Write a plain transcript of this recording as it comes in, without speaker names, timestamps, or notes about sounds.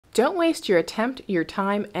Don't waste your attempt, your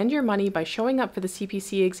time, and your money by showing up for the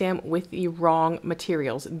CPC exam with the wrong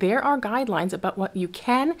materials. There are guidelines about what you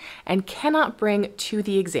can and cannot bring to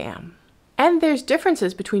the exam. And there's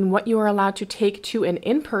differences between what you are allowed to take to an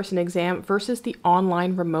in-person exam versus the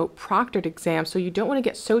online remote proctored exam. So you don't want to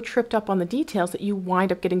get so tripped up on the details that you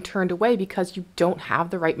wind up getting turned away because you don't have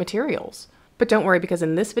the right materials. But don't worry, because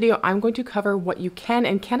in this video, I'm going to cover what you can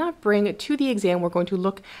and cannot bring to the exam. We're going to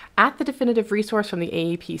look at the definitive resource from the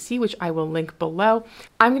AAPC, which I will link below.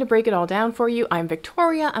 I'm going to break it all down for you. I'm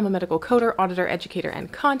Victoria. I'm a medical coder, auditor, educator,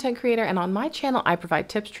 and content creator. And on my channel, I provide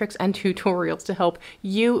tips, tricks, and tutorials to help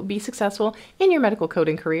you be successful in your medical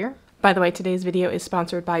coding career. By the way, today's video is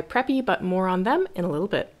sponsored by Preppy, but more on them in a little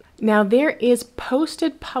bit. Now, there is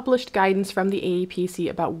posted published guidance from the AAPC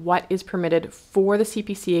about what is permitted for the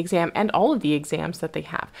CPC exam and all of the exams that they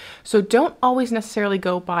have. So don't always necessarily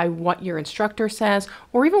go by what your instructor says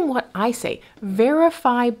or even what I say.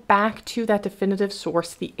 Verify back to that definitive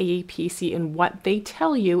source, the AAPC, and what they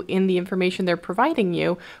tell you in the information they're providing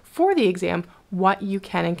you for the exam, what you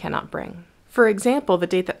can and cannot bring. For example, the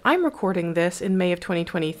date that I'm recording this in May of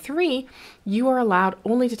 2023, you are allowed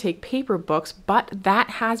only to take paper books, but that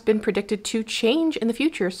has been predicted to change in the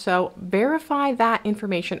future, so verify that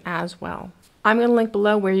information as well. I'm going to link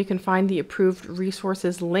below where you can find the approved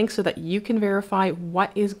resources link so that you can verify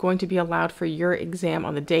what is going to be allowed for your exam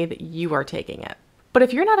on the day that you are taking it. But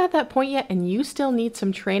if you're not at that point yet and you still need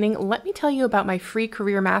some training, let me tell you about my free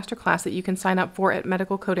career masterclass that you can sign up for at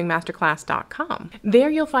medicalcodingmasterclass.com. There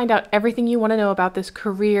you'll find out everything you want to know about this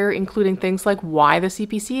career, including things like why the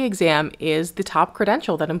CPC exam is the top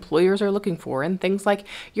credential that employers are looking for, and things like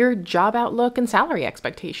your job outlook and salary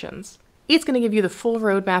expectations. It's going to give you the full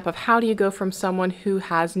roadmap of how do you go from someone who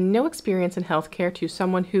has no experience in healthcare to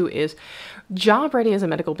someone who is job ready as a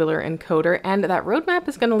medical biller and coder. And that roadmap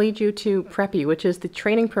is going to lead you to Preppy, which is the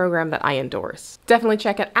training program that I endorse. Definitely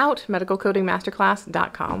check it out,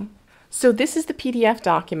 medicalcodingmasterclass.com. So this is the PDF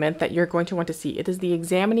document that you're going to want to see. It is the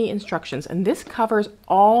examinee instructions, and this covers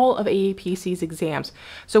all of AAPC's exams.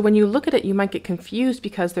 So when you look at it, you might get confused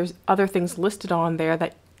because there's other things listed on there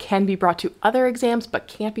that can be brought to other exams but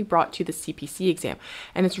can't be brought to the CPC exam.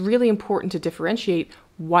 And it's really important to differentiate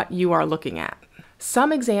what you are looking at.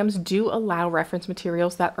 Some exams do allow reference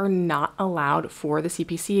materials that are not allowed for the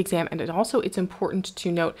CPC exam, and it's important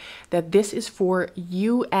to note that this is for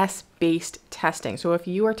US-based testing. So if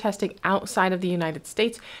you are testing outside of the United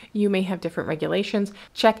States, you may have different regulations.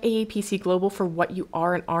 Check AAPC Global for what you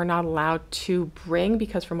are and are not allowed to bring,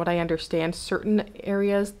 because from what I understand, certain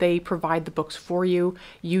areas, they provide the books for you.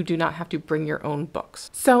 You do not have to bring your own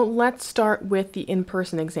books. So let's start with the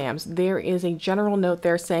in-person exams. There is a general note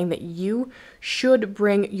there saying that you should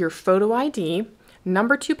bring your photo ID,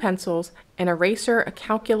 number 2 pencils, an eraser, a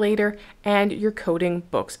calculator, and your coding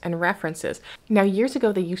books and references. Now, years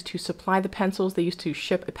ago, they used to supply the pencils. They used to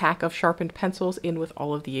ship a pack of sharpened pencils in with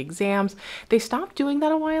all of the exams. They stopped doing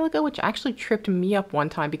that a while ago, which actually tripped me up one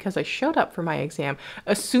time because I showed up for my exam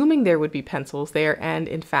assuming there would be pencils there, and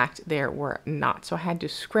in fact, there were not. So I had to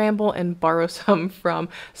scramble and borrow some from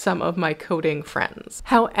some of my coding friends.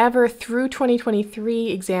 However, through 2023,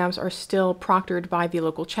 exams are still proctored by the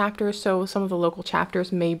local chapters, so some of the local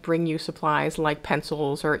chapters may bring you supplies like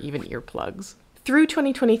pencils or even earplugs. Through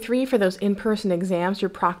 2023, for those in-person exams, your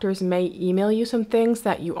proctors may email you some things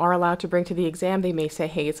that you are allowed to bring to the exam. They may say,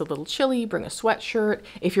 hey, it's a little chilly, bring a sweatshirt.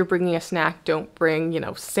 If you're bringing a snack, don't bring,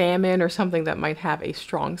 salmon or something that might have a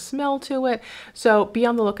strong smell to it. So be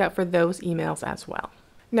on the lookout for those emails as well.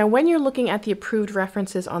 Now, when you're looking at the approved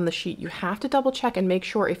references on the sheet, you have to double check and make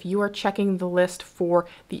sure if you are checking the list for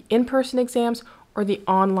the in-person exams or the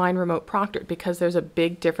online remote proctored, because there's a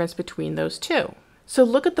big difference between those two. So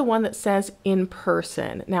look at the one that says in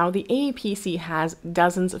person. Now, the AAPC has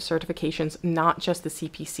dozens of certifications, not just the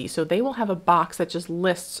CPC. So they will have a box that just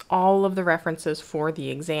lists all of the references for the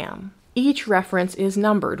exam. Each reference is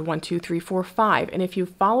numbered 1, 2, 3, 4, 5. And if you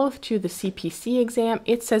follow to the CPC exam,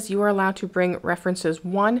 it says you are allowed to bring references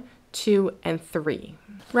 1, 2, and 3.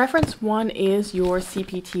 Reference 1 is your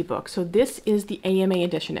CPT book. So this is the AMA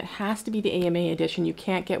edition. It has to be the AMA edition. You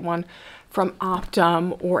can't get one from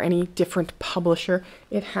Optum or any different publisher.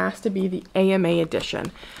 It has to be the AMA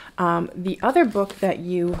edition. The other book that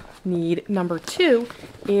you need, number 2,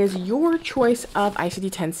 is your choice of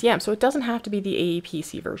ICD-10-CM. So it doesn't have to be the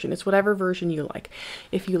AAPC version. It's whatever version you like.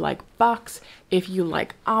 If you like Box, if you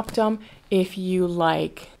like Optum, if you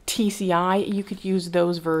like TCI, you could use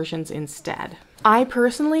those versions instead. I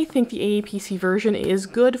personally think the AAPC version is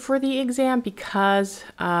good for the exam because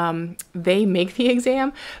they make the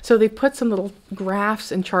exam. So they put some little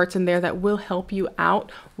graphs and charts in there that will help you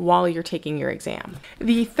out while you're taking your exam.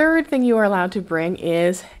 The third thing you are allowed to bring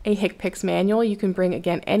is a HCPCS manual. You can bring,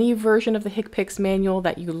 again, any version of the HCPCS manual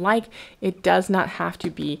that you like. It does not have to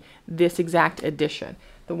be this exact edition.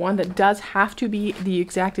 The one that does have to be the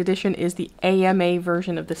exact edition is the AMA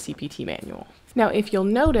version of the CPT manual. Now, if you'll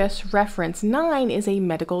notice, reference 9 is a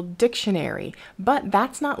medical dictionary, but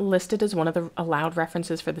that's not listed as one of the allowed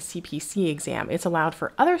references for the CPC exam. It's allowed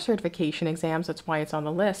for other certification exams, that's why it's on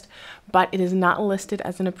the list, but it is not listed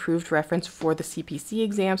as an approved reference for the CPC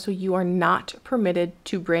exam, so you are not permitted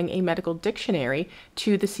to bring a medical dictionary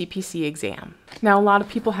to the CPC exam. Now, a lot of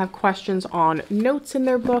people have questions on notes in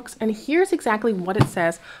their books, and here's exactly what it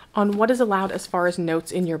says on what is allowed as far as notes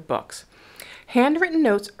in your books. Handwritten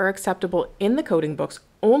notes are acceptable in the coding books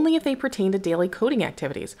only if they pertain to daily coding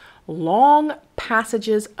activities. Long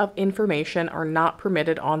passages of information are not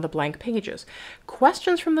permitted on the blank pages.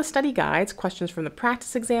 Questions from the study guides, questions from the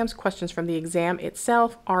practice exams, questions from the exam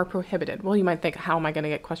itself are prohibited. Well, you might think, how am I going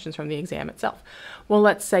to get questions from the exam itself? Well,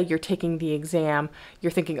 let's say you're taking the exam,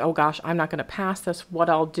 you're thinking, oh gosh, I'm not going to pass this. What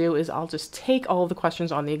I'll do is I'll just take all of the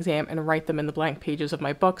questions on the exam and write them in the blank pages of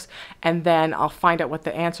my books, and then I'll find out what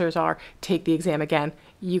the answers are, take the exam again.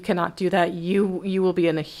 You cannot do that. You will be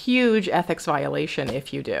in a huge ethics violation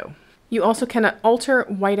if you do. You also cannot alter,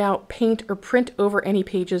 white out, paint, or print over any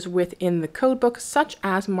pages within the codebook, such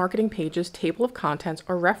as marketing pages, table of contents,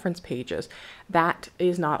 or reference pages. That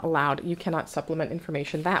is not allowed. You cannot supplement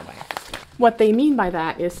information that way. What they mean by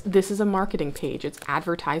that is this is a marketing page. It's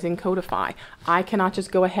advertising codify. I cannot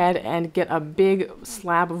just go ahead and get a big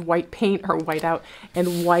slab of white paint or white out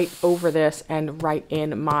and white over this and write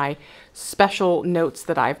in my special notes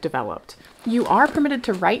that I've developed. You are permitted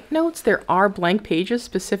to write notes. There are blank pages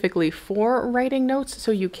specifically for writing notes,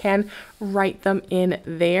 so you can write them in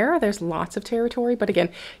there. There's lots of territory, but again,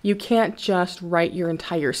 you can't just write your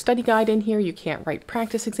entire study guide in here. You can't write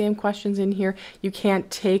practice exam questions in here. You can't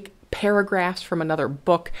take paragraphs from another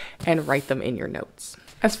book and write them in your notes.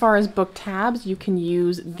 As far as book tabs, you can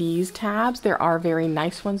use these tabs. There are very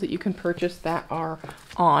nice ones that you can purchase that are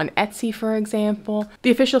on Etsy, for example.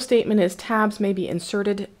 The official statement is tabs may be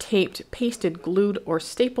inserted, taped, pasted, glued, or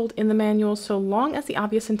stapled in the manual so long as the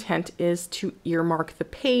obvious intent is to earmark the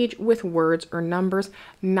page with words or numbers,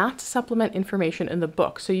 not to supplement information in the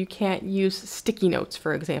book. So you can't use sticky notes,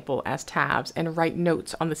 for example, as tabs and write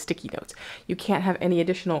notes on the sticky notes. You can't have any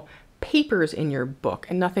additional papers in your book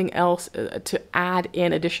and nothing else to add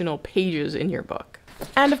in additional pages in your book.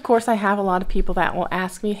 And of course, I have a lot of people that will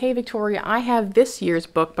ask me, hey, Victoria, I have this year's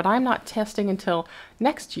book, but I'm not testing until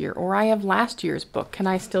next year, or I have last year's book. Can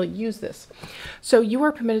I still use this? So you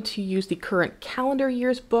are permitted to use the current calendar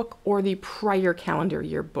year's book or the prior calendar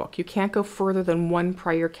year book. You can't go further than one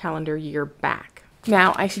prior calendar year back.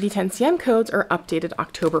 Now, ICD-10-CM codes are updated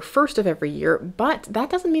October 1st of every year, but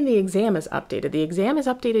that doesn't mean the exam is updated. The exam is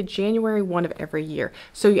updated January 1 of every year,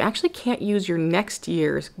 so you actually can't use your next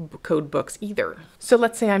year's code books either. So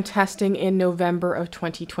let's say I'm testing in November of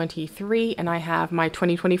 2023, and I have my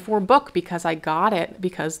 2024 book because I got it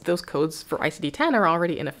because those codes for ICD-10 are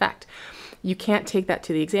already in effect. You can't take that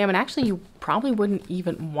to the exam, and actually you probably wouldn't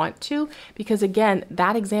even want to because, again,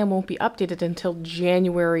 that exam won't be updated until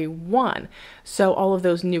January 1. So all of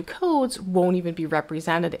those new codes won't even be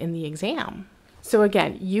represented in the exam. So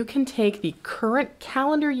again, you can take the current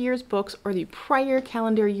calendar year's books or the prior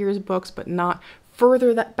calendar year's books, but not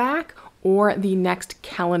further that back or the next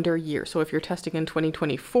calendar year. So if you're testing in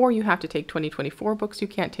 2024, you have to take 2024 books. You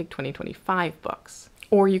can't take 2025 books.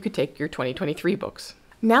 Or you could take your 2023 books.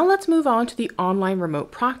 Now let's move on to the online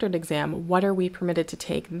remote proctored exam. What are we permitted to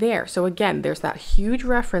take there? So again, there's that huge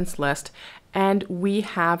reference list, and we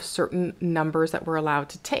have certain numbers that we're allowed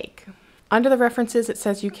to take. Under the references, it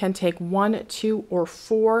says you can take 1, 2, or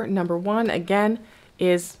 4. Number 1, again,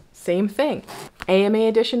 is same thing. AMA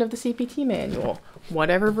edition of the CPT manual,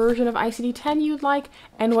 whatever version of ICD-10 you'd like,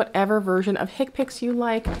 and whatever version of HCPCS you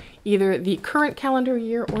like, either the current calendar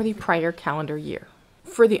year or the prior calendar year.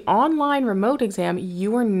 For the online remote exam,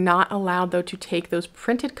 you are not allowed, though, to take those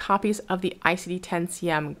printed copies of the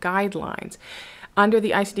ICD-10-CM guidelines. Under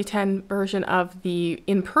the ICD-10 version of the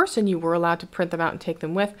in-person, you were allowed to print them out and take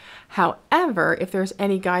them with. However, if there's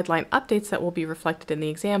any guideline updates that will be reflected in the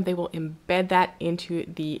exam, they will embed that into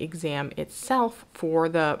the exam itself for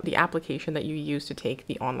the application that you use to take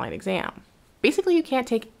the online exam. Basically, you can't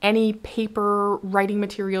take any paper, writing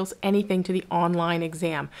materials, anything to the online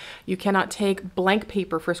exam. You cannot take blank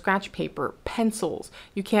paper for scratch paper, pencils.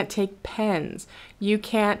 You can't take pens. You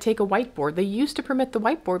can't take a whiteboard. They used to permit the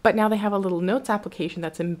whiteboard, but now they have a little notes application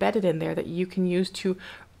that's embedded in there that you can use to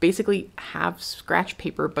basically have scratch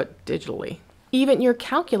paper, but digitally. Even your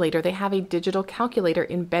calculator, they have a digital calculator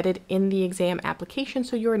embedded in the exam application,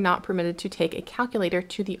 so you are not permitted to take a calculator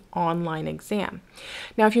to the online exam.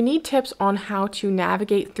 Now, if you need tips on how to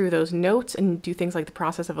navigate through those notes and do things like the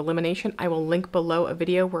process of elimination, I will link below a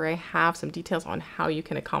video where I have some details on how you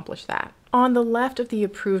can accomplish that. On the left of the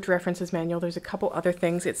approved references manual, there's a couple other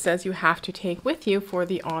things it says you have to take with you for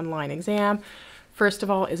the online exam. First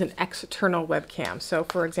of all is an external webcam. So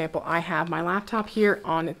for example, I have my laptop here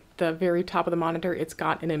on the very top of the monitor. It's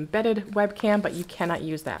got an embedded webcam, but you cannot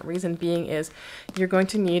use that. Reason being is you're going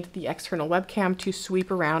to need the external webcam to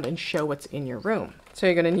sweep around and show what's in your room. So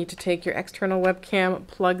you're going to need to take your external webcam,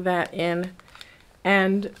 plug that in.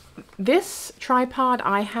 And this tripod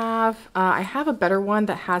I have a better one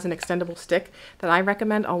that has an extendable stick that I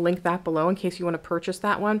recommend. I'll link that below in case you want to purchase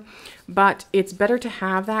that one. But it's better to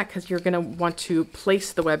have that because you're going to want to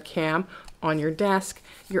place the webcam on your desk.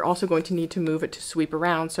 You're also going to need to move it to sweep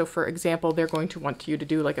around. So for example, they're going to want you to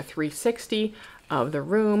do like a 360 of the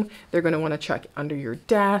room. They're going to want to check under your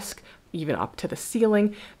desk, even up to the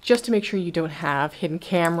ceiling, just to make sure you don't have hidden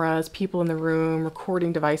cameras, people in the room,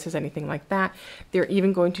 recording devices, anything like that. They're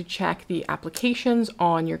even going to check the applications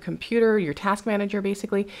on your computer, your task manager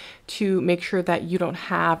basically, to make sure that you don't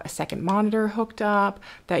have a second monitor hooked up,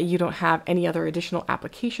 that you don't have any other additional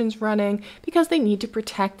applications running, because they need to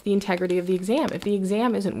protect the integrity of the exam. If the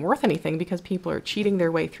exam isn't worth anything because people are cheating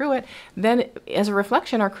their way through it, then as a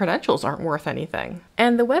reflection, our credentials aren't worth anything.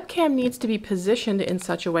 And the webcam needs to be positioned in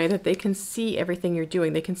such a way that they can see everything you're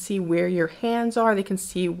doing. They can see where your hands are, they can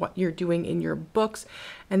see what you're doing in your books,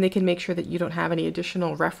 and they can make sure that you don't have any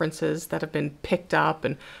additional references that have been picked up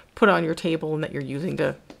and put on your table and that you're using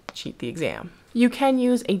to cheat the exam. You can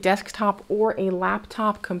use a desktop or a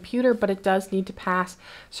laptop computer, but it does need to pass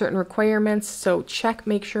certain requirements, so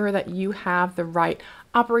make sure that you have the right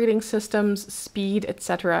operating systems, speed,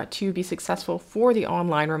 etc. to be successful for the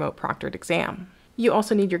online remote proctored exam. You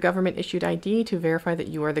also need your government issued ID to verify that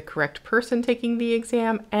you are the correct person taking the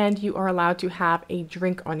exam, and you are allowed to have a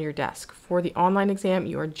drink on your desk. For the online exam,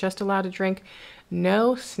 you are just allowed to drink,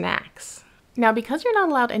 no snacks. Now, because you're not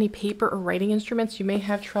allowed any paper or writing instruments, you may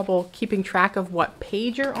have trouble keeping track of what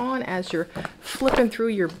page you're on as you're flipping through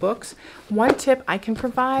your books. One tip I can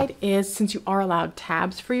provide is, since you are allowed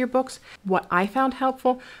tabs for your books, what I found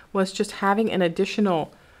helpful was just having an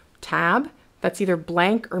additional tab that's either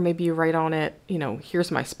blank or maybe you write on it, you know,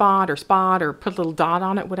 here's my spot, or put a little dot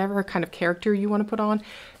on it, whatever kind of character you want to put on,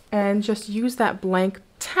 and just use that blank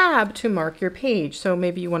tab to mark your page. So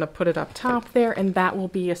maybe you want to put it up top there, and that will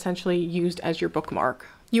be essentially used as your bookmark.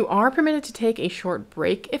 You are permitted to take a short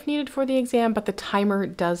break if needed for the exam, but the timer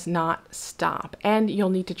does not stop, and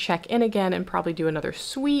you'll need to check in again and probably do another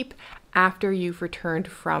sweep after you've returned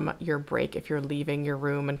from your break if you're leaving your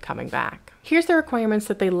room and coming back. Here's the requirements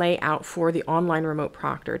that they lay out for the online remote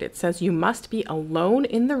proctored. It says you must be alone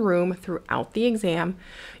in the room throughout the exam.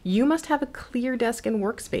 You must have a clear desk and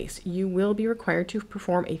workspace. You will be required to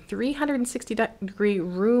perform a 360-degree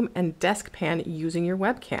room and desk pan using your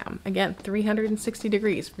webcam. Again, 360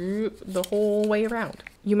 degrees, the whole way around.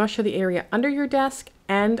 You must show the area under your desk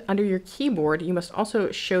and under your keyboard. You must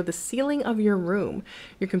also show the ceiling of your room.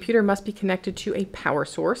 Your computer must be connected to a power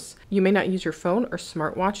source. You may not use your phone or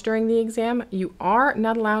smartwatch during the exam. You are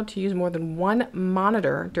not allowed to use more than one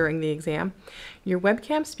monitor during the exam. Your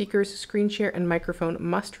webcam, speakers, screen share, and microphone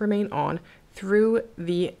must remain on through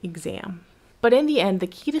the exam. But in the end, the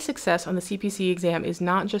key to success on the CPC exam is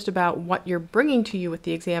not just about what you're bringing to you with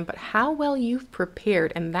the exam, but how well you've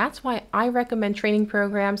prepared. And that's why I recommend training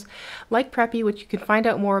programs like Preppy, which you can find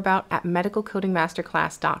out more about at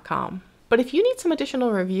medicalcodingmasterclass.com. But if you need some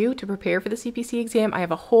additional review to prepare for the CPC exam, I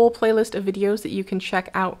have a whole playlist of videos that you can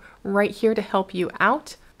check out right here to help you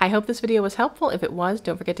out. I hope this video was helpful. If it was,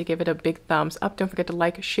 don't forget to give it a big thumbs up. Don't forget to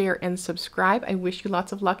like, share, and subscribe. I wish you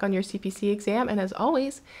lots of luck on your CPC exam. And as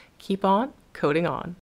always, keep on coding on.